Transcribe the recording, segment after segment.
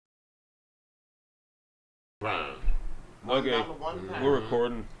Fine. Okay, we're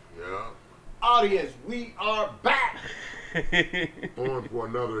recording. Yeah. Audience, we are back. On for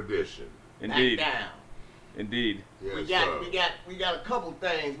another edition. Indeed. Back down. Indeed. Yes, we got a couple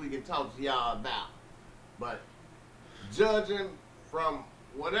things we can talk to y'all about. But judging from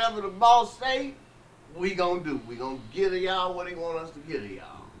whatever the boss say, we gonna do. We gonna give y'all what he want us to give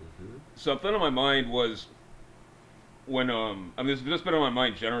y'all. Something on my mind was when I mean, it's just been on my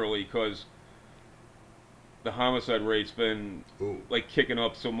mind generally because the homicide rate's been like kicking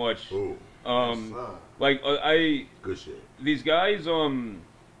up so much. Like good shit. These guys, you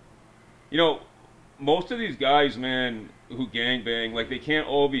know, most of these guys, man, who gangbang, like they can't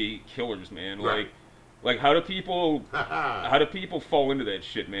all be killers, man. Right. Like how do people fall into that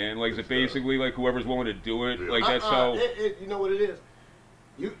shit, man? Like is it basically like whoever's willing to do it? Like that's how. You know what it is.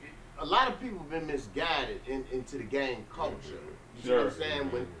 A lot of people have been misguided into the gang culture. You see what I'm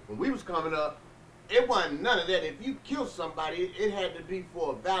saying? When we was coming up, it wasn't none of that. If you kill somebody, it had to be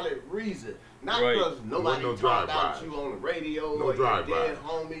for a valid reason. Not because nobody talked about you on the radio or your dead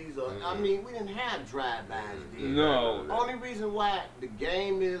homies. Or, I mean, we didn't have drive-bys then. No. Only reason why the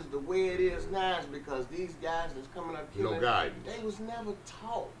game is the way it is now is because these guys that's coming up killing, they was never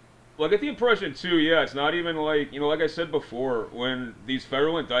taught. Well, I get the impression, too, yeah, it's not even like, you know, like I said before, when these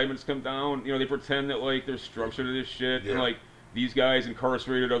federal indictments come down, you know, they pretend that, like, there's structure to this shit, and, like, these guys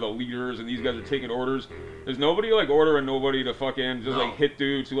incarcerated are the leaders, and these guys are taking orders. There's nobody, like, ordering nobody to fucking just, like, hit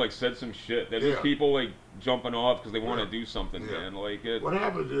dudes who, like, said some shit. There's just people, like, jumping off because they want to do something, man. Like, what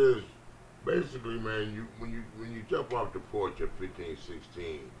happens is, basically, man, when you jump off the porch at 15,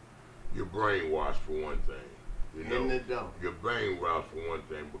 16, you're brainwashed for one thing. You know, your brain washed for one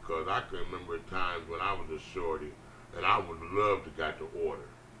thing, because I can remember times when I was a shorty, and I would love to got the order.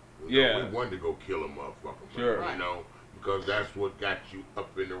 You know, we wanted to go kill a motherfucker, man, you know, because that's what got you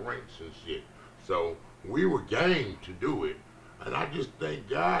up in the ranks and shit. So we were game to do it, and I just thank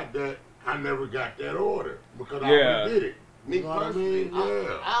God that I never got that order, because I already did it. Me personally,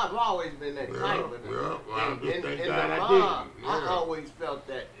 I've always been that type of I always felt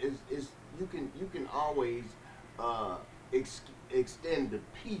that you can always extend the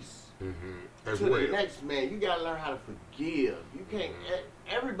peace to the next man. You gotta learn how to forgive. You can't.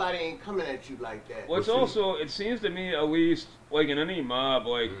 Everybody ain't coming at you like that. Well, it's also, it seems to me, at least, like in any mob,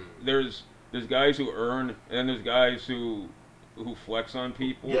 like there's guys who earn, and there's guys who flex on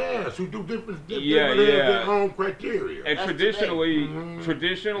people. Yes, who do different their own criteria. And traditionally,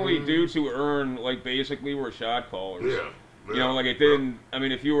 dudes who earn, like, basically were shot callers. You know, like it didn't. I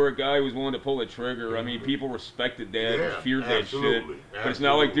mean, if you were a guy who was willing to pull the trigger, I mean, people respected that, and feared that shit. But it's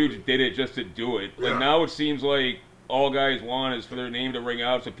not like dudes did it just to do it. Like now, it seems like all guys want is for their name to ring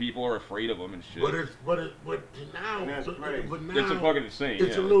out, so people are afraid of them and shit. But now it's fucking insane.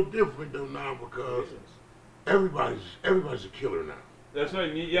 It's a little different though now, because everybody's a killer now. That's what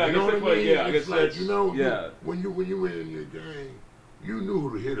I mean. Yeah, you know what I mean? Yeah, I guess like, that's, you know, when you were in your gang, you knew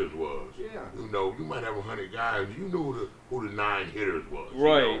who the hitters was. You know, you might have 100 guys. You knew who the 9 hitters was.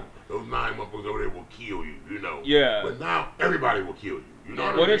 Right. You know? Those 9 motherfuckers over there will kill you. You know. Yeah. But now everybody will kill you. You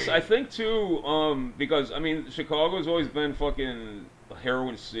know what I mean? I think too, because I mean, Chicago's always been fucking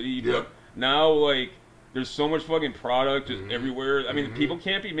heroin city, but now like there's so much fucking product just everywhere. I mean, people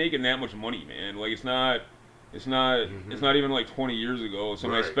can't be making that much money, man. Like it's not even like 20 years ago.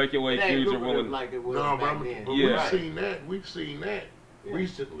 So I speculate dudes are willing. Like it was but we've seen that recently. We've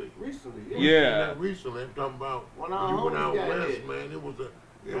seen that recently. I'm talking about when you went out west, man. It was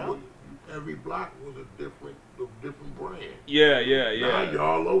every block was a different brand. Yeah. Now you're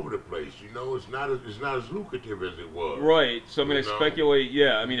all over the place. You know, it's not as lucrative as it was. Right. So I mean, I speculate.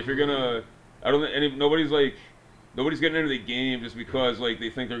 Yeah. I mean, if you're gonna, I don't. And nobody's getting into the game just because like they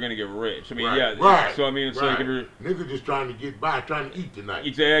think they're gonna get rich. I mean, So I mean, it's like if you're niggas just trying to get by, trying to eat tonight.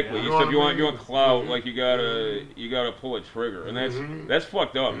 Exactly. So if you want clout, like you gotta pull a trigger, and that's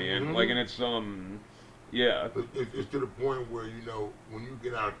fucked up, man. Like, and it's It's to the point where, you know, when you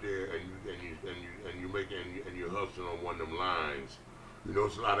get out there and you're hustling on one of them lines, you know,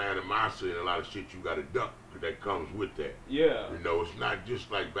 it's a lot of animosity and a lot of shit you got to duck that comes with that. Yeah. You know, it's not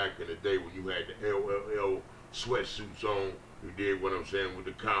just like back in the day when you had the LLL sweatsuits on. You did what I'm saying with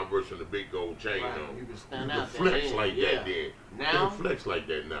the Converse and the big gold chain on. You can stand out flex like that then. Now? You can flex like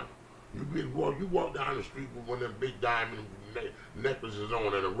that now. You walk down the street with one of them big diamond necklaces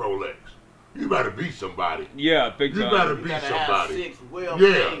on and a Rolex. You better be somebody. Yeah, big time. You better be somebody. Have 6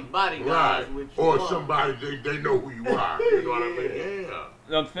 well-paid bodyguards with you. Or somebody they know who you are. You know what I mean?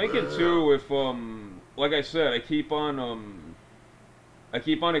 Yeah. I'm thinking too, if like I said, I keep on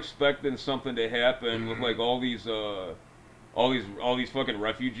expecting something to happen with like all these all these fucking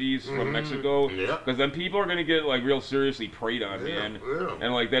refugees from Mexico, because then people are gonna get like real seriously preyed on, man,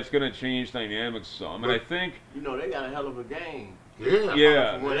 and like that's gonna change dynamics some. And I think they got a hell of a game.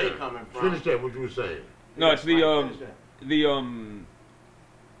 Yeah. From where they coming from. Finish that. What you were saying? No, it's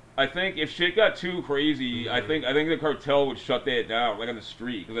I think if shit got too crazy, I think the cartel would shut that down, like on the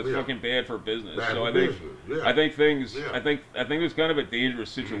street, because that's fucking bad for business. I think there's kind of a dangerous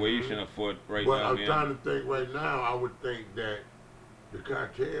situation afoot right now. Well, I'm trying to think right now. I would think that the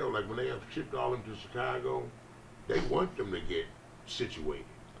cartel, like when they have shipped all into Chicago, they want them to get situated.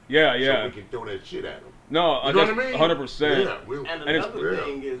 Yeah. So we can throw that shit at them. No, you know what I mean? 100%. Yeah, and another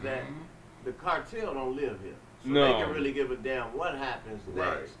thing is that the cartel don't live here. So they can really give a damn what happens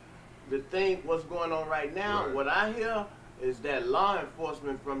next. The thing, what's going on right now, what I hear is that law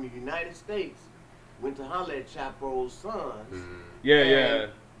enforcement from the United States went to holler at Chapo's sons.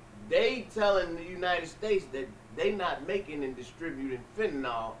 They telling the United States that they not making and distributing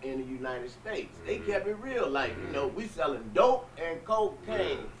fentanyl in the United States. They kept it real, like, we selling dope and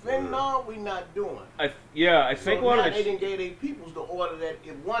cocaine. Fentanyl, we not doing. I think one of they didn't give their peoples the order that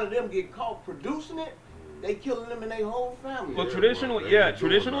if one of them get caught producing it, they killing them and their whole family. Well,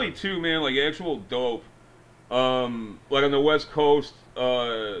 traditionally too, man, like actual dope, like on the West Coast,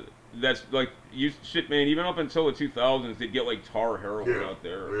 that's like shit, man. Even up until the 2000s, they'd get like tar heroin out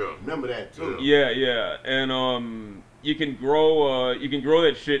there. Yeah, remember that too. Yeah, and you can grow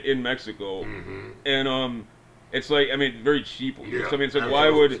that shit in Mexico, and it's like, I mean, very cheaply. Yeah, so I mean, it's like, why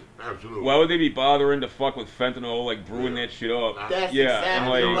would they be bothering to fuck with fentanyl, like brewing that shit up? That's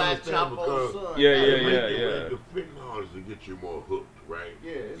exactly why Chapo's son. Yeah. The fentanyl is to get you more hooked, right?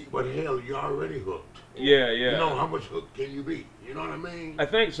 Yeah. But hell, you're already hooked. Yeah. You know, how much hooked can you be? You know what I mean? I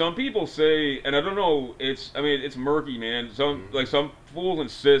think some people say, and I don't know, it's murky, man. Some fools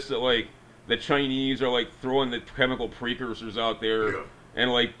insist that like the Chinese are like throwing the chemical precursors out there. Yeah. And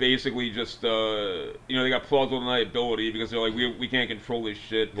like basically just they got plausible deniability because they're like we can't control this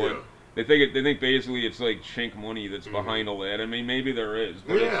shit, but they think basically it's like chink money that's behind all that. I mean, maybe there is.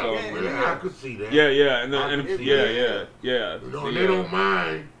 But I could see that. Yeah. You know, and they don't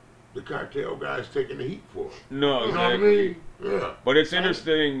mind the cartel guys taking the heat for it. No, you know what I mean? Yeah. But it's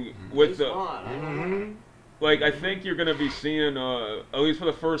interesting with the like I think you're gonna be seeing at least for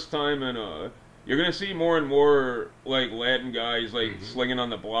the first time in you're gonna see more and more like Latin guys like slinging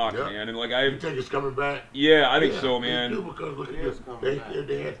on the block, man, and like You think it's coming back? Yeah, I think so, man. They do, because look at this.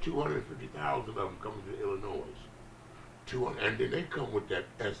 They had 250,000 of them coming to Illinois, and then they come with that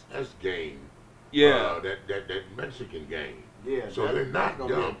SS gang, that Mexican gang. Yeah, so they're not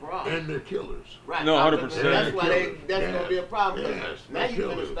dumb, and they're killers. Right. No, 100%. That's why that's gonna be a problem. Now you're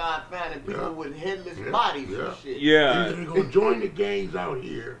gonna start finding people with headless bodies and shit. Yeah. Either they're gonna join the gangs out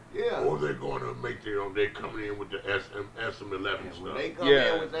here, or they're gonna make their own. They're coming in with the SM11 stuff. When they come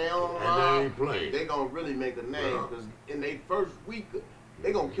in with their own, and they ain't playing. They gonna really make a name because in their first week,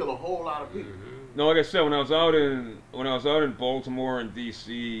 they gonna kill a whole lot of people. No, like I said, when I was out in Baltimore and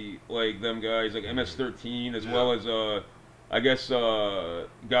DC, like them guys, like MS-13, as well as I guess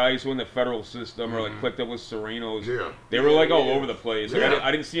guys who in the federal system or like clicked up with Serenos, they were like all over the place. Like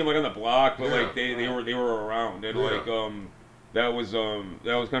I didn't see them like on the block, but like they were around, and like that was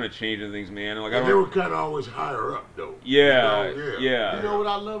kind of changing things, man. And, like they were kind of always higher up though. Yeah. You know what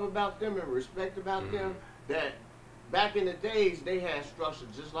I love about them and respect about them? That back in the days they had structure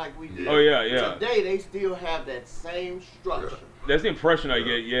just like we did. Oh yeah. Today they still have that same structure. That's the impression I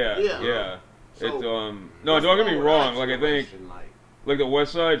get. Yeah. So, no, don't get me wrong. Like I think, like the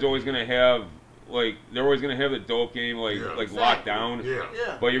West Side's always gonna have, like they're always gonna have the dope game locked down.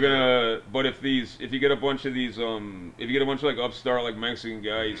 But but if you get a bunch of these if you get a bunch of like upstart like Mexican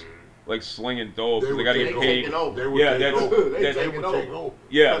guys like slinging dope, they gotta get paid. They would take over.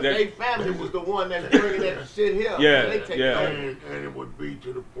 Yeah, they family was the one that's bringing that shit here. And it would be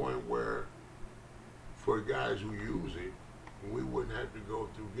to the point where, for guys who use it, we wouldn't have to go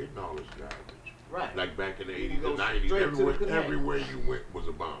through getting all this garbage. Right. Like back in the 80s and 90s, everywhere you went was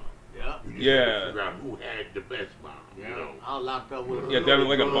a bomb. Yeah. You just had to figure out who had the best bomb. You know. I was locked up with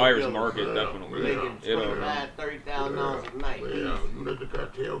definitely like a buyer's market, definitely. Making $25,000, $30,000 a night. You let the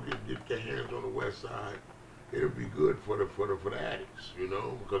cartel get their hands on the West Side. It'll be good for the addicts, you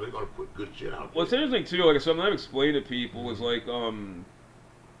know, because they're gonna put good shit out there. What's interesting too, like something I've explained to people is like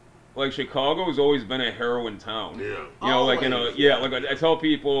Chicago's always been a heroin town. Yeah. You know, like like I tell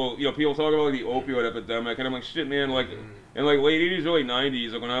people, people talk about like the opioid epidemic, and I'm like, shit, man, like in like late '80s, early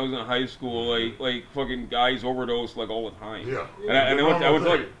 '90s, like when I was in high school, like fucking guys overdosed like all the time. Yeah. And I went to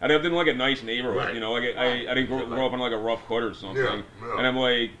like I lived in like a nice neighborhood, you know, like I didn't grow up in like a rough hood or something. And I'm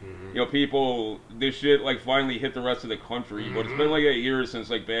like, you know, people, this shit like finally hit the rest of the country. But it's been like a year since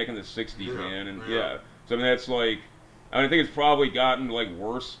like back in the '60s, man. And so I mean that's like. I think it's probably gotten like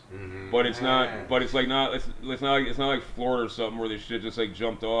worse, but it's not. But it's like not. It's not like Florida or something where this shit just like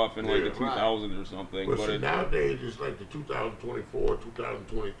jumped off in like the 2000s or something. But see, nowadays it's like the 2024,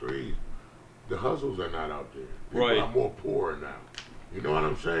 2023. The hustles are not out there. People are more poor now. You know what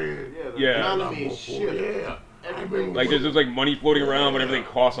I'm saying? Yeah. The economy is shit. Yeah. Like there's just like money floating around, but everything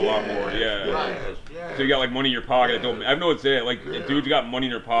costs a lot more. Yeah. So you got like money in your pocket. I've noticed that. Like dudes got money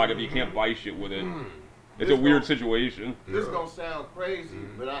in their pocket, but you can't buy shit with it. It's a weird situation. This gonna sound crazy,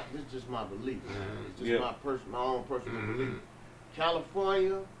 but this is just my belief. It's just my own personal belief.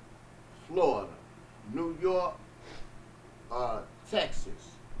 California, Florida, New York,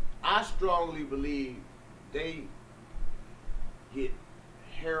 Texas. I strongly believe they get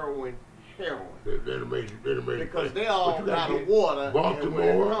heroin. Because they all got a water.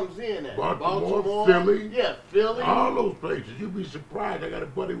 Baltimore, it comes in at. Baltimore, Philly. Yeah, Philly. All those places. You'd be surprised. I got a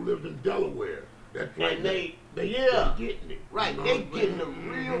buddy who lives in Delaware. That's right. And they getting it. Right, they getting the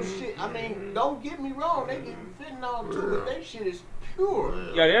real shit. I mean, don't get me wrong, they getting fentanyl too, but that shit is pure.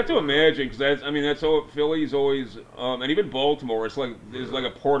 Yeah, you have to imagine, because that's how Philly's always, and even Baltimore, it's like, there's like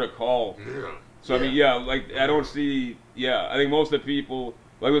a port of call. Yeah. So, I mean, like, I don't see, I think most of the people,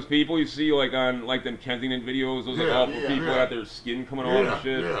 like those people you see like on like them Kensington videos, those like awful people got their skin coming off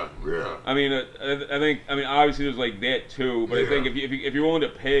and shit. I mean, I think obviously there's like that too, but I think if you're willing to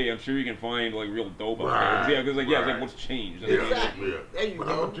pay, I'm sure you can find like real dope out there. Because it's like what's changed. Exactly. There you but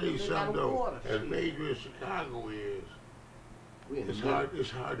go. I'm gonna tell you something though. As major as Chicago is, it's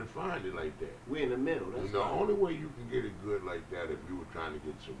hard to find it like that. We're in the middle. That's the only way you can get it good like that if you were trying to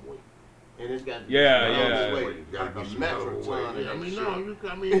get some weight. And it's got to be gotta be some metric ton. I mean, no,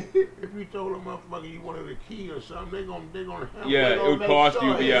 if you told a motherfucker you wanted a key or something, they're gonna help. Yeah, it would cost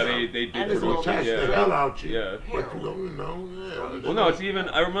you. Yeah, they will tax the hell out you. Yeah. But you know, Well, no, it's even.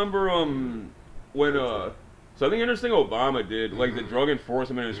 I remember when something interesting Obama did, like the Drug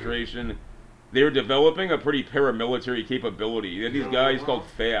Enforcement Administration. They were developing a pretty paramilitary capability. They had these guys called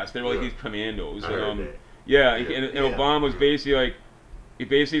FAST. They were like these commandos. And Obama was basically like.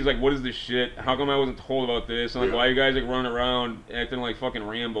 He's like, what is this shit? How come I wasn't told about this? And like, why are you guys like running around acting like fucking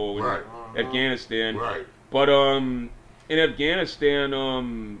Rambo in Afghanistan? Right. But in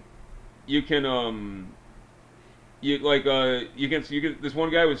Afghanistan, you can this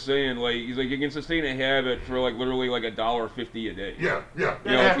one guy was saying like he's like you can sustain a habit for like literally like $1.50 a day. Yeah.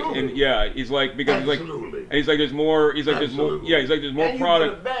 He's like because he's like there's more there's more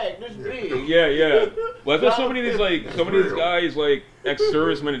product. Bag this big. Well, that's so many of these guys like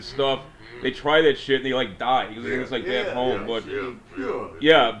ex-servicemen and stuff. They try that shit and they like die because it's like back home. But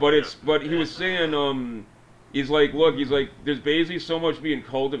he was saying he's like, look, there's basically so much being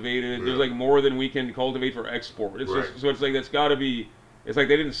cultivated. There's like more than we can cultivate for export. It's just, so it's like that's got to be. It's like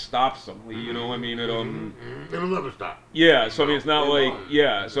they didn't stop suddenly, you know. I mean, it'll never stop. Yeah, so I mean, it's not like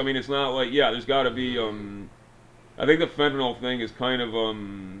so I mean, it's not like there's got to be. I think the fentanyl thing is kind of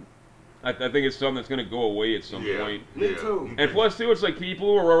I think it's something that's gonna go away at some point. Me too. And plus, too, it's like people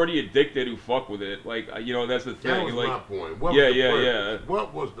who are already addicted who fuck with it. Like, that's the thing. That was like, my point. What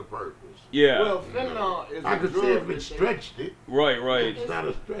was the purpose? Yeah. Well, fentanyl is I could see if it stretched it. Right. It's not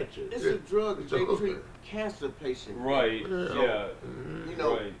a stretcher. It's a drug that they treat cancer patients. Right. So, you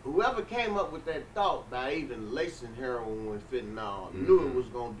know, whoever came up with that thought by even lacing heroin with fentanyl knew it was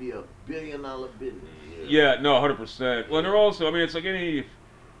gonna be $1 billion business. Yeah. No, 100%. Well, and they're also. I mean, it's like any.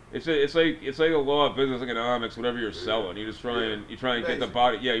 It's like a law of business economics. Whatever you're selling, you just try and get the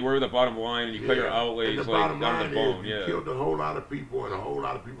bottom. Yeah, you worry with the bottom line, and you cut your outlays like down to the bone. You killed a whole lot of people, and a whole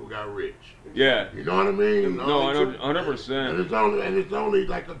lot of people got rich. Yeah, you know what I mean? No, I know 100%. And it's only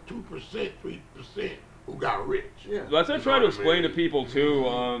like a 2%, 3% who got rich. Yeah, that's what I try to explain to people too.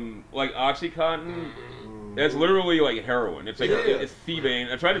 Like OxyContin, that's literally like heroin. It's like it's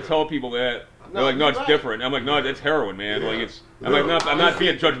thebane. I try to tell people that. They're like, no, it's different. I'm like, no, that's heroin, man. Like it's. I'm not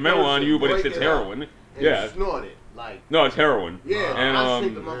being judgmental on you, but it's heroin. Snort it. Like. No, it's heroin. Yeah. And I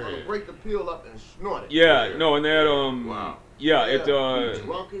think the motherfucker break the pill up and snort it. Yeah. No, and that Wow. Yeah, it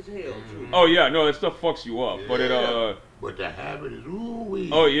drunk as hell too. Oh yeah, no, that stuff fucks you up. But it But the habit is ooh-wee.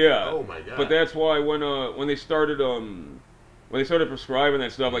 Oh yeah. Oh my god. But that's why when they started prescribing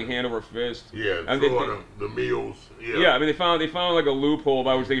that stuff like hand over fist. Yeah, and the meals. Yeah, I mean they found like a loophole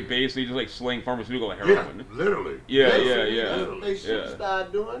by which they could basically just like sling pharmaceutical heroin. Yeah, literally. Yeah. They should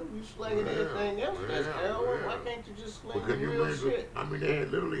start doing. You slinging anything else that's heroin. Why can't you just sling real shit? I mean, they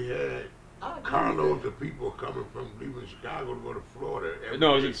literally had carloads of people coming from leaving Chicago to go to Florida.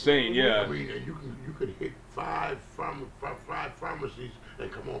 No, it's insane. Yeah. I mean, and you could hit five pharmacies Hey,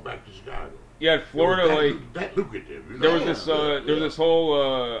 come on back to Chicago. Yeah, Florida, that lucrative. You know? There was this, there was this whole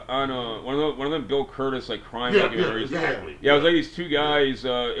on one of them Bill Curtis like crime documentaries. Exactly. Yeah, it was like these two guys.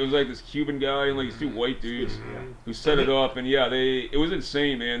 It was like this Cuban guy and like these two white dudes who set it up, and yeah, it was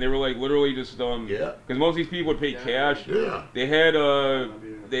insane, man. They were like literally just because most of these people would pay cash. Yeah. They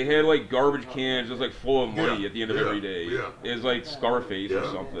had like garbage cans just like full of money at the end of every day. Yeah. It was like Scarface or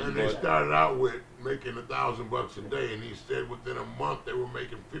something. And they started out with making $1,000 a day, and he said within a month they were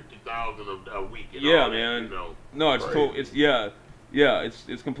making $50,000 a week. And yeah, all man. That, you know? No, it's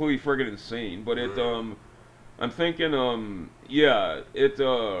it's completely friggin' insane. But it I'm thinking well,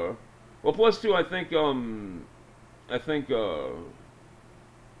 plus too, I think as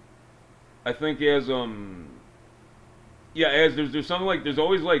as there's something like there's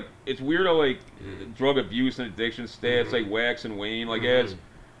always like it's weird how like drug abuse and addiction stats like wax and wane like as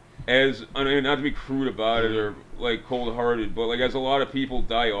I mean, not to be crude about it or like cold-hearted, but like as a lot of people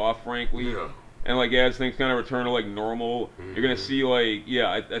die off, frankly, and like as things kind of return to like normal, you're gonna see like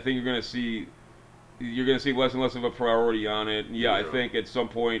I think you're gonna see less and less of a priority on it. And I think at some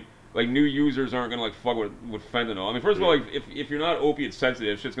point like new users aren't gonna like fuck with fentanyl. I mean, first of all, like if you're not opiate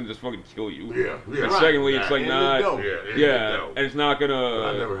sensitive, shit's gonna just fucking kill you. And secondly, it's like not and it's not gonna.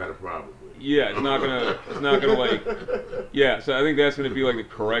 I never had a problem. Yeah, it's not gonna like, so I think that's gonna be like the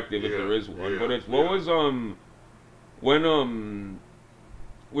corrective if there is one. But it's what was when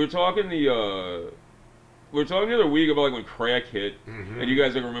we were talking the other week about like when crack hit, and you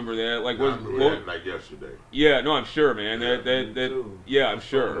guys like remember that? Like like yesterday. Yeah, no, I'm sure, man. That I'm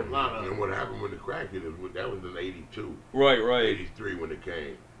sure. And what happened when the crack hit that was in '82. Right. '83 when it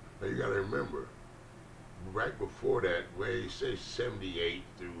came. Now you gotta remember. Right before that, where you say 78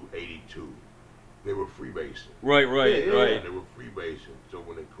 through 82, they were freebasing. Right. They were freebasing. So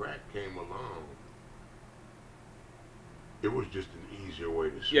when the crack came along, it was just an easier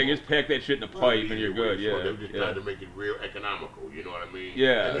way to smoke. Yeah, you just pack that shit in a pipe and you're good. They were just trying to make it real economical. You know what I mean?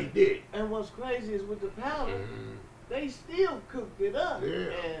 Yeah. And they did. And what's crazy is with the powder, they still cooked it up.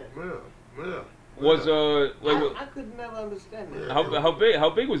 Yeah. Was I could never understand that. How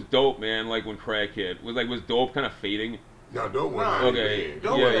big was dope, man? Like when crack hit, was dope kind of fading? No, dope wasn't. Okay.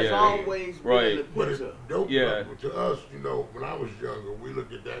 Dope has always been in the picture. Dope, to us, you know, when I was younger, we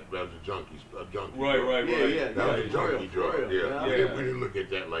looked at that as a junkie. Right. That was a junkie drug. We didn't look at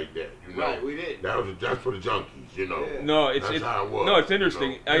that like that. You know? Right, we did. That's for the junkies. You know. No, that's how it was. No, it's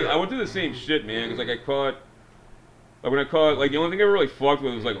interesting. You know? I went through the same shit, man. Because like I caught. Like when I caught, like the only thing I really fucked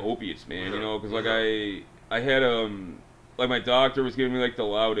with was like opiates, man. You know, because like I had like my doctor was giving me like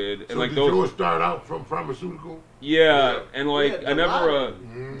Dilaudid, and like did yours start out from pharmaceutical? Yeah, and like I never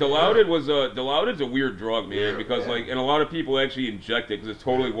Dilaudid's a weird drug, man, because like and a lot of people actually inject it because it's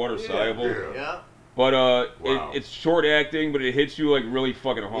totally water soluble. Yeah. But it's short acting, but it hits you like really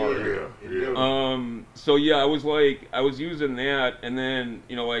fucking hard. So I was using that, and then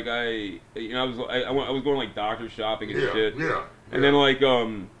you know like I was going like doctor shopping and shit. And then like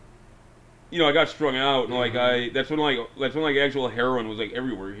you know I got strung out, and like that's when like actual heroin was like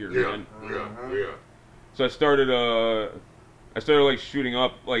everywhere here, man. So I started like shooting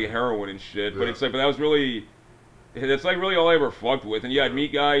up like heroin and shit, but it's like that's like really all I ever fucked with. And I'd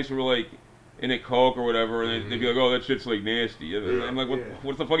meet guys who were like into coke or whatever, and they'd be like, "Oh, that shit's like nasty." And I'm like,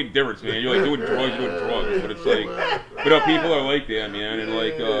 "What's the fucking difference, man? You're like doing drugs, but it's like, but people are like that, man." And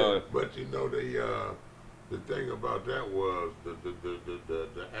like, but you know the thing about that was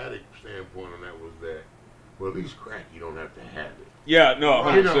the addict standpoint on that was that, well, at least crack you don't have to have it. Yeah, no,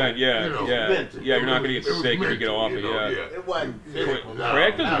 100%. You're not gonna get sick if you get off it. It wasn't.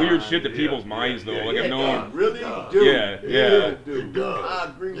 Crack does weird shit to people's minds, though. Like I've known. Really do. It does. I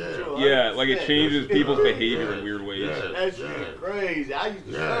agree with you. Yeah, like it changes people's behavior in weird ways. That shit crazy. I used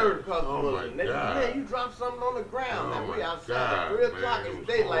to serve customers. Man, you dropped something on the ground. Now we outside 3 o'clock. It's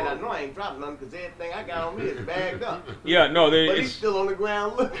daylight. I know I ain't dropped nothing because everything I got on me is bagged up. Yeah, no, but he's still on the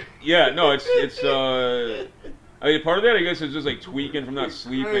ground looking. Yeah, no, it's I mean, part of that I guess is just like tweaking from not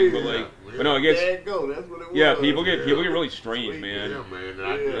sleeping, but like, but no, I guess. There you go. That's what it was. Yeah, people get really strange, man. Yeah, man.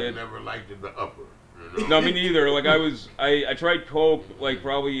 I never liked the upper. You know? No, me neither. Like I tried coke like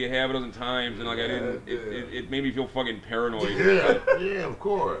probably half a dozen times, and like I didn't. It made me feel fucking paranoid. Yeah, of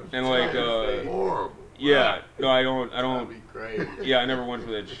course. And like, horrible. Yeah, no, I don't. That'd be crazy. Yeah, I never went for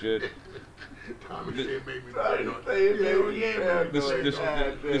that shit. Tommy shit made me paranoid. I'm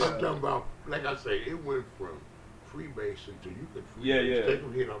talking about, like I say, it went from freebasing to you could freebase. Take a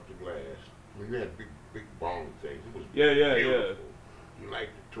hit off the glass. When you had big bong things, it was beautiful. You light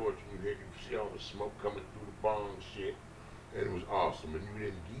the torch and you see all the smoke coming through the bong shit, and it was awesome. And you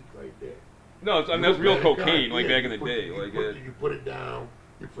didn't geek like that. No, I mean, that's real cocaine, like back in the day. You put it down.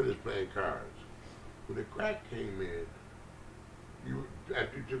 you finished playing cards. When the crack came in, you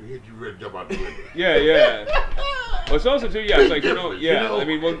after you took a hit, you ready to jump out the window. Yeah, yeah. Well, it's also too, yeah, it's like, yeah, I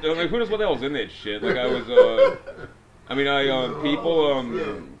mean, well, like, who knows what the hell's in that shit? Like, I was, I mean, people,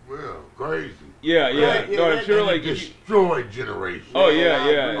 well, crazy. Yeah, yeah. No, I'm sure, like, destroyed generations. Oh, yeah,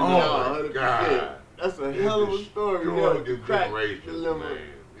 yeah. Oh, my God. That's a hell of a story. Destroyed the generations, man.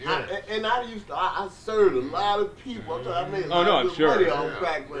 Yeah. I served a lot of people. I made a lot of money on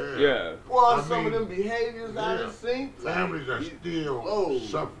crack, but boy, some of them behaviors I done seen. Families are still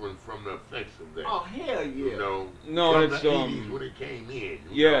suffering from the effects of that. Oh hell yeah! You know, no, from it's the 80s when it came in.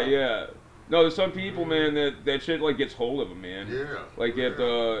 Yeah, yeah. No, there's some people, man, that shit like gets hold of them, man. Yeah. Like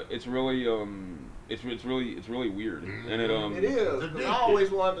it's really it's really weird, and it is. Cause I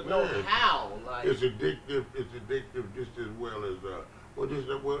always wanted to know how. Like it's addictive. It's addictive just as well as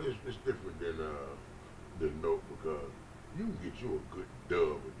it's different than dope because you can get you a good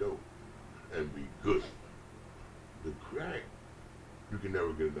dub of dope and be good. The crack, you can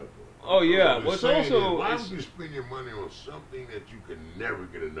never get enough of. Oh yeah, well it's also why would you spend your money on something that you can never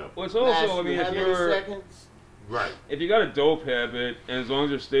get enough of? Well, it's also I mean if you're right, if you got a dope habit and as long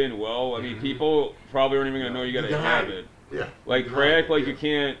as you're staying well, I mean people probably aren't even gonna know you got a habit. Yeah. Like crack, like you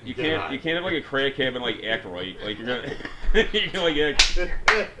can't have like a crack habit and like act right. Like you're gonna you can like act.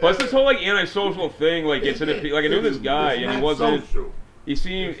 Plus this whole like antisocial thing, like it's in a like I knew this guy and he wasn't. He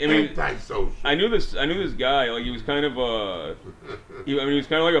seemed. I mean, I knew this guy. Like he was kind of he was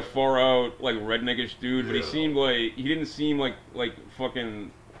kind of like a far out like redneckish dude, but he seemed like he didn't seem like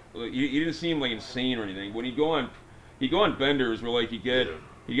fucking. Like, he didn't seem like insane or anything. When he'd go on benders where like he'd get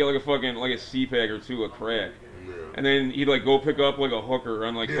like a fucking like a C-pack or two of crack. Yeah. And then he'd like go pick up like a hooker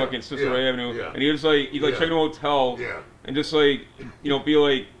on like fucking Sister Avenue, and he'd check in a hotel, and just like be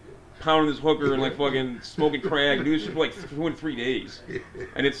like pounding this hooker and like fucking smoking crack and do this shit for like 3 days,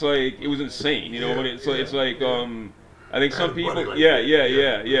 and it's like it was insane, but it's like I think some people and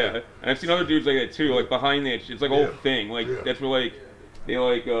I've seen other dudes like that too, like behind that shit, it's like a whole thing, like that's where like they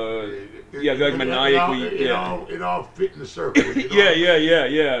like they like maniacally it all fit in the circle. yeah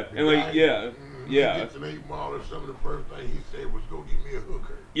and like He gets an 8 ball or something. The first thing he said was, "Go get me a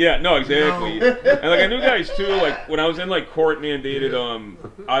hooker." Yeah, no, exactly. And like I knew guys too. Like when I was in like court mandated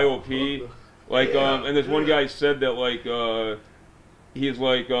IOP, like and this one guy said that like he's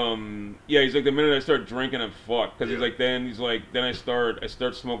like he's like the minute I start drinking I'm fucked because he's like then I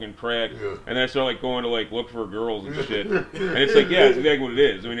start smoking crack and then I start like going to like look for girls and shit and it's like it's exactly what it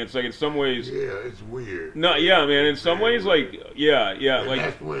is. I mean it's like in some ways it's weird. No, yeah, man. In some ways like and like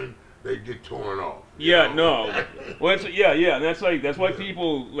that's when they get torn off. No. Well, and that's why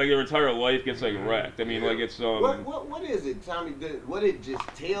people like their entire life gets like wrecked. I mean, like it's What is it, Tommy? What it just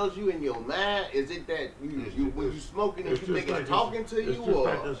tells you in your mind? Is it that you when you smoking and you think it's talking to you, or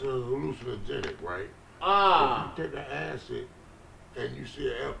like it's a hallucinogenic, right? If you take an acid and you see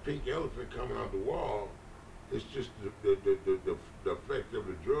a pink elephant coming out the wall, it's just the effect of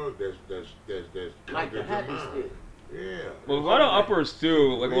the drug that's like the happy stick. Yeah. Well, a lot of uppers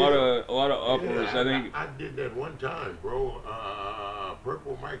too. Like a lot of uppers. I think I did that one time, bro.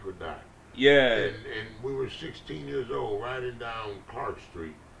 Purple microdot. Yeah. And we were 16 years old, riding down Clark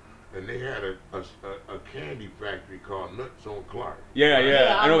Street, and they had a candy factory called Nuts on Clark.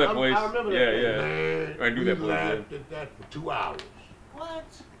 Yeah. I know that place. I remember that. Man, I knew that place. We laughed at that for 2 hours. What?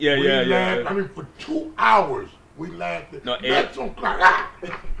 Yeah. I mean, for 2 hours. We laughed at Nuts on Clark.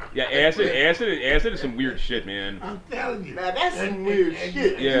 Yeah, acid is some weird shit, man. I'm telling you. Now that's some weird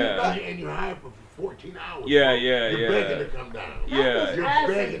shit. And you're high for 14 hours. Yeah. You're begging to come down. Yeah. How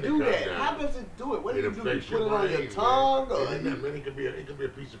does it do that? How does it do it? What do you do? You put it on your tongue, or it could be a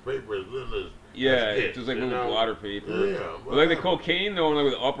piece of paper as little as it's just like little blotter paper. Yeah. But like the cocaine though, like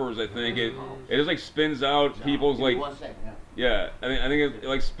with uppers, I think it just like spins out people's like. 1 second. Yeah, I think it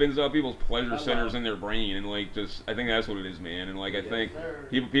like spins out people's pleasure centers in their brain, and like just I think that's what it is, man. And like I think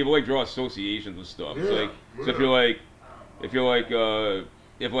people like draw associations with stuff. It's like so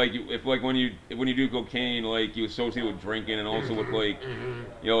if when you do cocaine, like you associate with drinking and also with like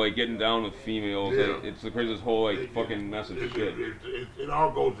like getting down with females. Like, it's the craziest whole like fucking mess of shit. It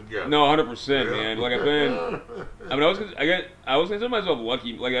all goes together. No, 100%, man. Like I was considering myself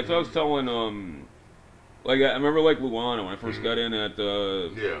lucky. Like that's what I was telling like I remember like Luana when I first got in at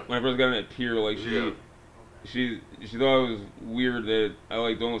when I first got in at Pier, like she thought it was weird that I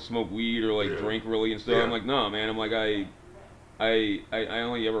like don't smoke weed or like drink really and stuff. I'm like, no, man. I'm like I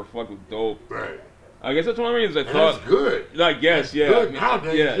only ever fucked with dope. Right. I guess that's one of the reasons I thought. That's good. I guess, that's good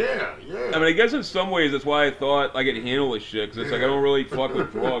nowadays, yeah. I mean, I guess in some ways that's why I thought I could handle this shit because it's like I don't really fuck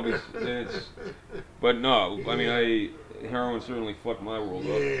with drugs. But no, I mean heroin certainly fucked my world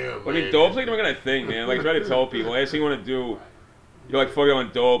up. Yeah, But I mean, dope's like my kind of thing, man. Like I try to tell people, last thing you want to do, you're like fucking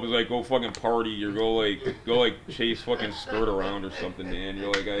on dope is like go fucking party or go like chase fucking skirt around or something, man.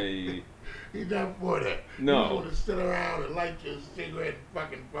 You're like He's not for that. No. You want to sit around and light your cigarette and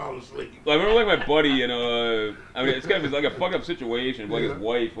fucking fall asleep. I remember like my buddy and I mean it's kind of like a fucked up situation. Like his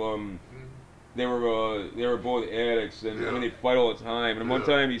wife, they were both addicts and I mean they fight all the time. And one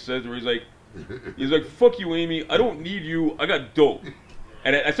time he says to her, he's like, "Fuck you, Amy. I don't need you. I got dope."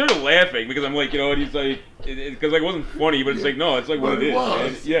 And I started laughing because I'm like, and he's like, because like it wasn't funny, but it's like no, it's like what it is.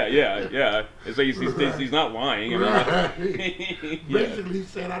 And yeah. It's like he's not lying. I mean, Basically, he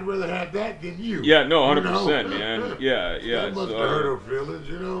said, "I'd rather have that than you." Yeah, no, 100%, man. Yeah. That must have hurt her feelings,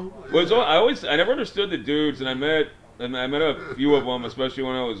 you know. Well, so I never understood the dudes, and I met a few of them, especially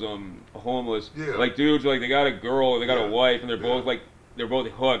when I was homeless. Yeah. Like dudes, like they got a girl, they got a wife, and they're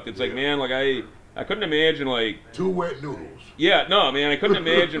both hooked. It's like, man, like I couldn't imagine like 2 wet noodles. Yeah, no, man, I couldn't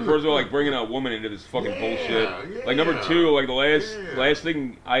imagine first of all like bringing a woman into this fucking bullshit. Yeah. Like number 2, like the last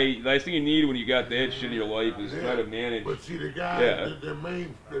thing you need when you got that shit in your life is try to manage. But see, the guy, their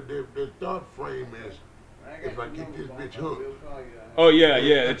thought frame is, if I get this bitch hooked. Oh yeah,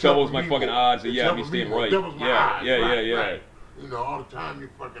 it doubles my fucking odds. Yeah, me staying right. Yeah. You know, all the time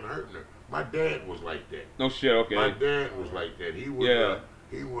you're fucking hurting her. My dad was like that. No shit. Okay. My dad was like that. He was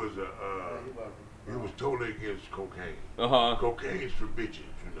totally against cocaine. Cocaine's for bitches,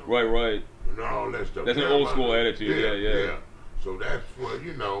 you know. Right. And all that stuff. That's an old school attitude. Yeah. So that's what,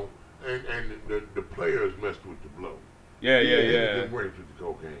 you know, and the players messed with the blow. Yeah. They worked with the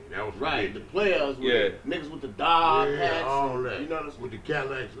cocaine. That was right. The players, niggas with the dog hats, all that. You know, with the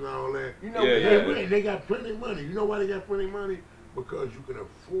Cadillacs and all that. You know, they got plenty of money. You know why they got plenty of money? Because you can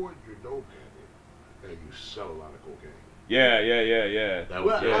afford your dope habit, and you sell a lot of cocaine. Yeah. Out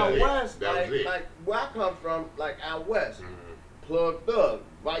west, like where I come from, like out west, Plug Thug,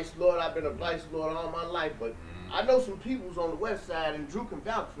 Vice Lord. I've been a Vice Lord all my life, but I know some people's on the west side, and Drew can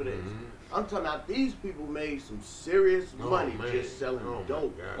vouch for this. I'm talking about these people made some serious money just selling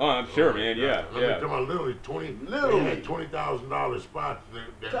dope. Oh, I'm sure, man. Yeah. I'm talking about literally They had $20,000 spots.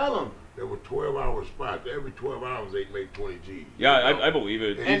 Tell them. There were 12-hour spots. Every 12 hours they make 20 G's. Yeah, I believe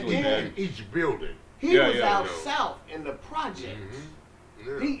it. And easily, then each building. He was out south in the projects.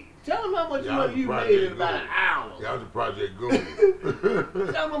 Tell him how much money you made in about an hour. Yeah, I was a Project Goon.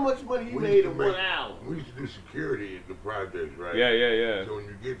 Tell him how much money you made in 1 hour. We used to do security in the projects, right? Yeah. So when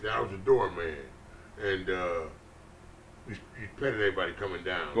you get there, I was a doorman. And you petted everybody coming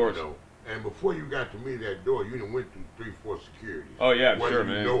down. Of course. You know? And before you got to me that door, you done went through 3-4 securities. Oh yeah, I'm sure, man.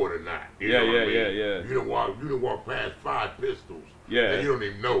 man. You know it or not. You know what I mean? You done walk past 5 pistols. Yeah. And you don't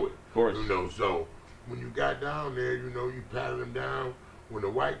even know it. Of course. You know, so when you got down there, you know, you patted them down. When the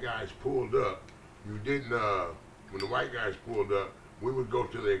white guys pulled up, you didn't, when the white guys pulled up, we would go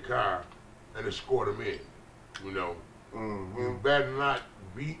to their car and escort them in. You know, you better not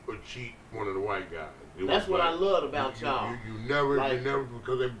beat or cheat one of the white guys. That's what I loved about y'all. You never,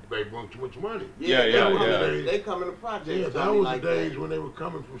 because they brought too much money. Yeah. They come in the project. Yeah, that was the days when they were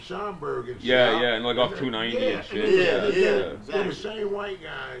coming from Schaumburg and shit. Yeah, and like off 290 and shit. Yeah, They're exactly. the same white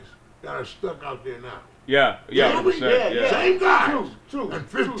guys that are stuck out there now. Yeah, 100%. Same guys. True. And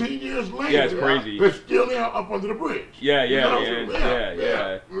 15 years later, yeah, it's crazy. They're still there up under the bridge. Yeah. You know?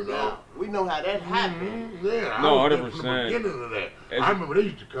 We know how that happened. Yeah, no, I was 100%. there from the beginning of that. I remember they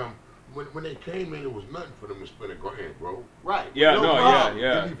used to come. When they came in, it was nothing for them to spend $1,000, bro. Right. Yeah,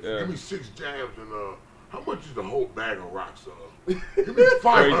 Give me 6 jabs and how much is the whole bag of rocks? Give me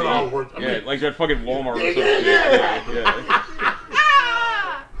 $500 worth. Like that fucking Walmart or something. Yeah.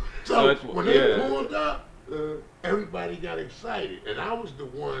 So when they pulled up, everybody got excited, and I was the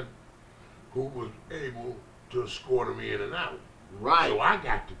one who was able to escort them in and out. Right. So I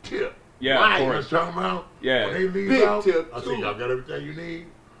got the tip. Yeah, right. You know what I'm talking about? Yeah. When they leave Big out, tip, I say, y'all got everything you need?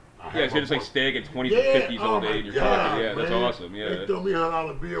 Yeah, so just like stacking 20s and 50s all day in your pocket. Yeah, that's awesome. Yeah. They throw me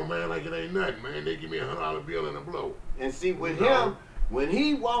 $100 bill, man, like it ain't nothing, man. They give me $100 bill and a blow. And see, with him, when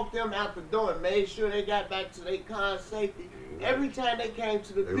he walked them out the door and made sure they got back to their car safety, every time they came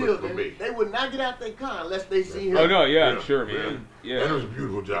to the building, they would not get out their car unless they see him. Oh, no, I'm sure, man. Yeah. And it was a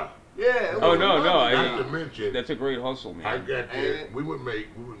beautiful job. Yeah. No. Not to mention, that's a great hustle, man. I got there. We would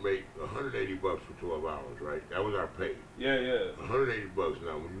make $180 for 12 hours, right? That was our pay. Yeah. $180.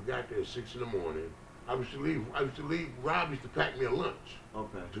 Now, when you got there at 6 in the morning, I used to leave. Rob used to pack me a lunch.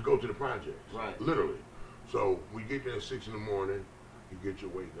 To go to the projects. Right. Literally. So we get there at 6 in the morning. You get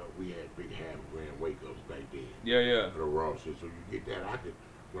your wake up. We had big half-grand wake ups back then. Yeah. At a raw shit. So you get that.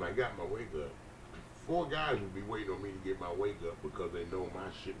 When I got my wake up, 4 guys would be waiting on me to get my wake up because they know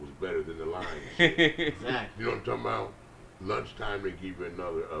my shit was better than the line. Exactly. You know what I'm talking about? lunchtime they give you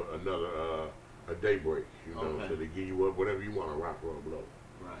another a day break, you know. So they give you whatever you want, a rock, roll, blow.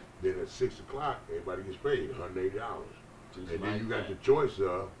 Right. Then at 6 o'clock, everybody gets paid $180. And then you got the choice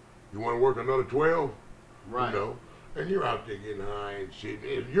of, you want to work another 12? Right. You know, and you're out there getting high and shit.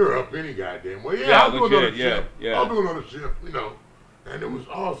 And you're up any goddamn way. Yeah, I'll do another shift. Yeah. I'll do another shift, you know. And it was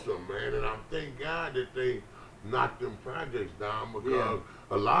awesome, man. And I thank God that they knocked them projects down because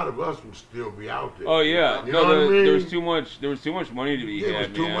a lot of us would still be out there. Oh yeah, you know what I mean? There was too much money to be had, man. There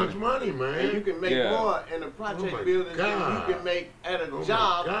was too much money, man. And you can make more in a project building than you can make at a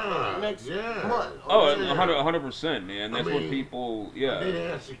job next month. Oh, 100%, man. That's what people. Yeah. And they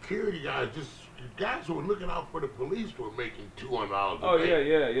had security guys, just guys who were looking out for the police were making $200 a day. Oh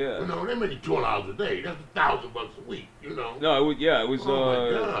yeah. You know, they're making $200 a day. That's $1,000 a week. You know. No, it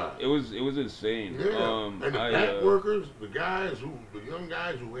was. It was insane. Yeah. And the pack workers, the young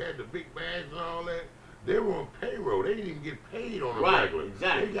guys who had the big bags and all that, they were on payroll. They didn't even get paid on a regular.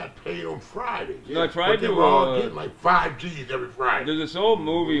 Exactly. They got paid on Fridays. No, I tried they were all getting like 5 G's every Friday. There's this old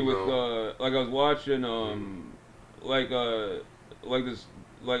movie with like I was watching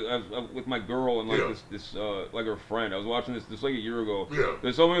with my girl and this like her friend. I was watching this like a year ago. Yeah.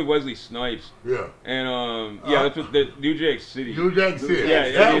 There's someone with Wesley Snipes. Yeah. And that's what the New Jack City. New Jack City.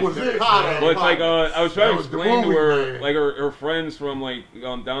 Yeah, that was it. But it's like I was trying to explain to her like her friends from like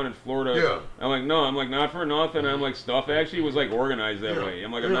down in Florida. Yeah. I'm like, no, I'm like not for nothing. I'm like stuff actually was like organized that way.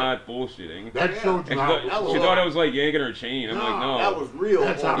 I'm like I'm not bullshitting. That showed you she thought I was like yanking her chain. I'm like no. That was real.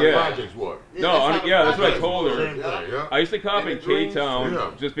 That's how the projects work. No, that's what I told her. I used to cop in K-Town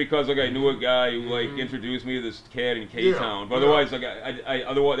just because like I knew a guy who like introduced me to this cat in K-Town. But otherwise, like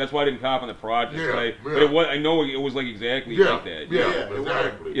otherwise that's why I didn't cop on the project. But it was, I know it was like exactly like that.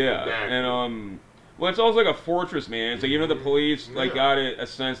 Exactly. And well, it's always like a fortress, man. It's like even if the police like got a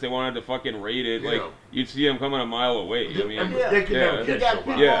sense they wanted to fucking raid it, like you'd see them coming a mile away. I mean, they can never catch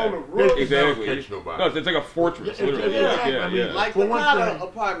nobody. On the roof. Exactly. No, it's like a fortress, literally. I mean, like the CLOUT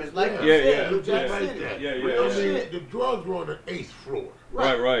apartments, like you said, New Jack City. I mean, the drugs were on the 8th floor.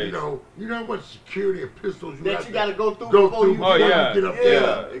 Right. You know how much security and pistols you got to go through before you get up there.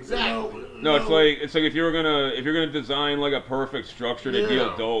 Yeah, exactly. No, it's like if you're gonna design like a perfect structure to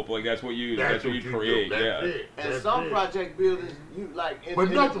deal dope, like that's what you create. And some project buildings, you like in but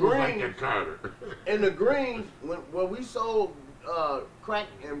the nothing was like Greens, that, Carter. In the Greens, when we sold crack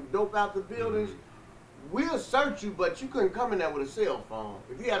and dope out the buildings, we'll search you, but you couldn't come in there with a cell phone.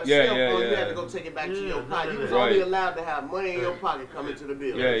 If you had a cell phone, you had to go take it back to your pocket. You was only allowed to have money in your pocket coming to the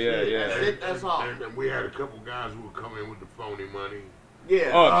building. That's all. And we had a couple guys who would come in with the phony money.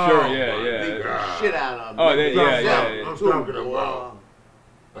 Yeah. Oh, sure, Beat the shit out of them. Oh, I'm talking about.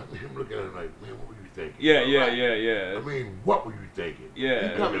 I'm looking at it like, man, what were you thinking? Yeah. I mean, what were you thinking?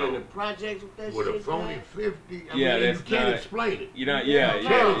 Yeah. You coming in the projects with that shit? With a phony 50? I mean, you can't explain it. You're not, you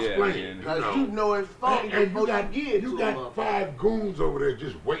can't explain it. Because you know it's phony and you got 5 goons over there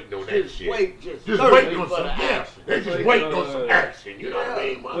just waiting on that shit. Just waiting on some action. They're just waiting on some action. You know what I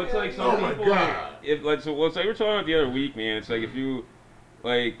mean? It's like some people, it's like we were talking about the other week, man. It's like if you.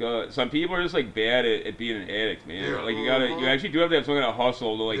 Like some people are just like bad at being an addict, man. Like you actually do have to have some kind of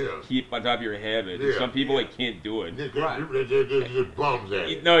hustle to like keep on top of your habit. Some people like can't do it. They're just bums at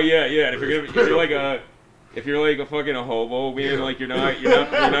it. No, and if you're like a fucking hobo, man, like you're not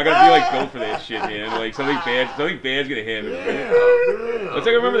gonna be like built for that shit, man. Like something bad's gonna happen. It's like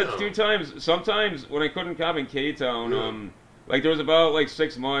I remember that 2 times. Sometimes when I couldn't cop in K-Town, like there was about like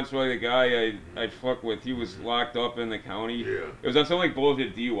 6 months where like the guy I'd fuck with, he was locked up in the county. It was on some like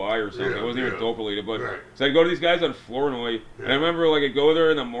bullshit DUI or something. It wasn't even dope related, but so I'd go to these guys on Flournoy, and I remember like I'd go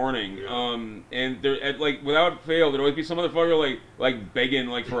there in the morning, and there like without fail there'd always be some motherfucker like begging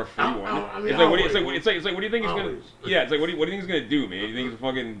like for a free one. It's like what do you think he's gonna? Yeah, it's like what do you think he's gonna do, man? You think he's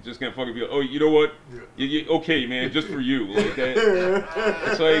fucking just gonna fucking be like, oh, you know what? Okay, man, just for you, like that.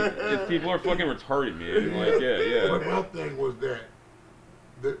 It's like people are fucking retarded, man. Like But my thing was that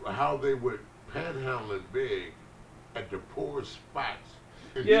how they would panhandle and beg at the poorest spots.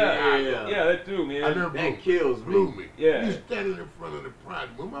 That too, man. That kills me. Yeah. You standing in front of the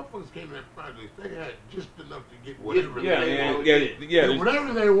project. When motherfuckers came to that project, they had just enough to get whatever they wanted.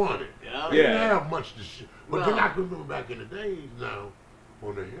 Whatever they wanted. They didn't have much to shit. But then I can remember back in the days now,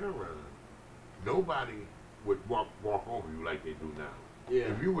 on the hair run, nobody would walk over you like they do now.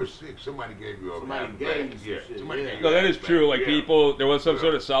 If you were sick, somebody gave you a No, that is true. Like people, there was some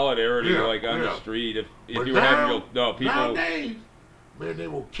sort of solidarity, like on the street. If you were having people. Nowadays, man, they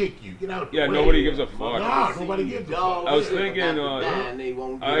will kick you. Get out. Nobody gives a fuck. Nobody gives a fuck. I was thinking,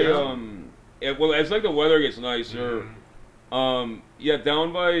 well, as like the weather gets nicer, Yeah,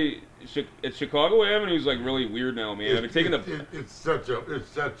 down by it's Chicago Avenue is like really weird now, man. I've been taking the. It's such a.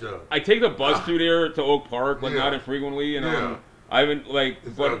 I take the bus through there to Oak Park, like not infrequently, and I haven't like.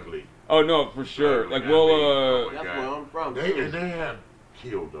 It's ugly. Oh no, for sure. Like we'll. That's where I'm from. They have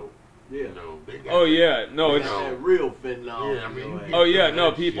killed though. Yeah. You know, they got it's that real fentanyl. Yeah, I mean. Oh yeah,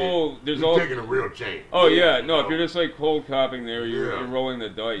 no, people. Shit. There's you're all taking a real chance. Oh yeah, no. If you're just like cold copping there, you're rolling the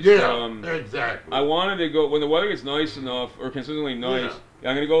dice. Yeah, exactly. I wanted to go when the weather gets nice enough or consistently nice. Yeah,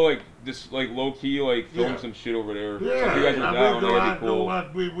 I'm gonna go like this, like low key, like film some shit over there. Yeah, if you guys are down, that'd be cool. No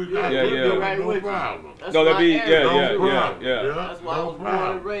problem. No, that'd be yeah. That's why I was born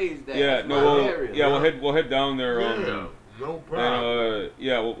and raised there. Yeah, no, we'll head down there. No problem.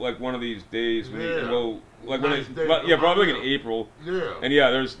 And like one of these days, we'll like nice probably like in April. Yeah. And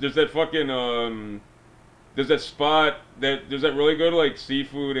there's that fucking there's that spot there's that really good like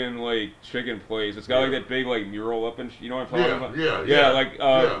seafood and like chicken place. It's got like that big like mural up and you know what I'm talking about?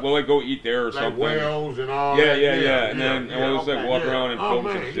 Yeah. We'll like go eat there or something. Like whales and all. And then we'll just like walk around and film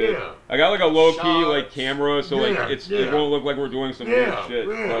some shit. I got like a low key like camera, so like it won't look like we're doing some weird shit.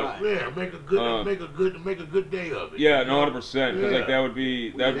 Make a good day of it. Yeah, no, 100%. Because like that would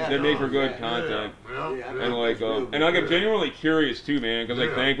be that make for good content. And like and like I'm genuinely curious too, man. Because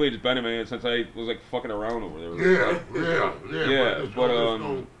like thankfully it's been a minute since I was like fucking around over there. But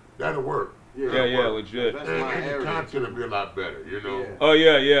that'll work. Yeah, legit. And the content will be a lot better, you know. Oh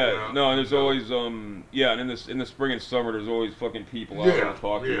yeah. No, and there's always and in the spring and summer there's always fucking people out there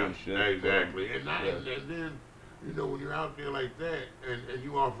talking to you and shit. Exactly. And then you know when you're out there like that and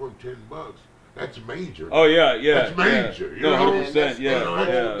you offer them $10, that's major. Oh yeah. That's major. No,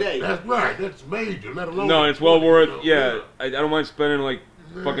 100%. That's right. That's major. Let alone. No, it's well worth. I don't mind spending like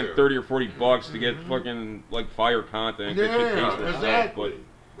fucking $30 or $40 to get fucking like fire content. Exactly.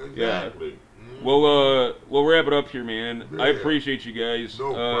 We'll wrap it up here, man. I appreciate you guys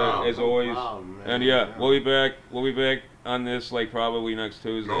as always. And we'll be back on this like probably next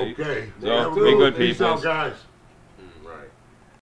Tuesday. Okay. So be good, Peace people. out, guys.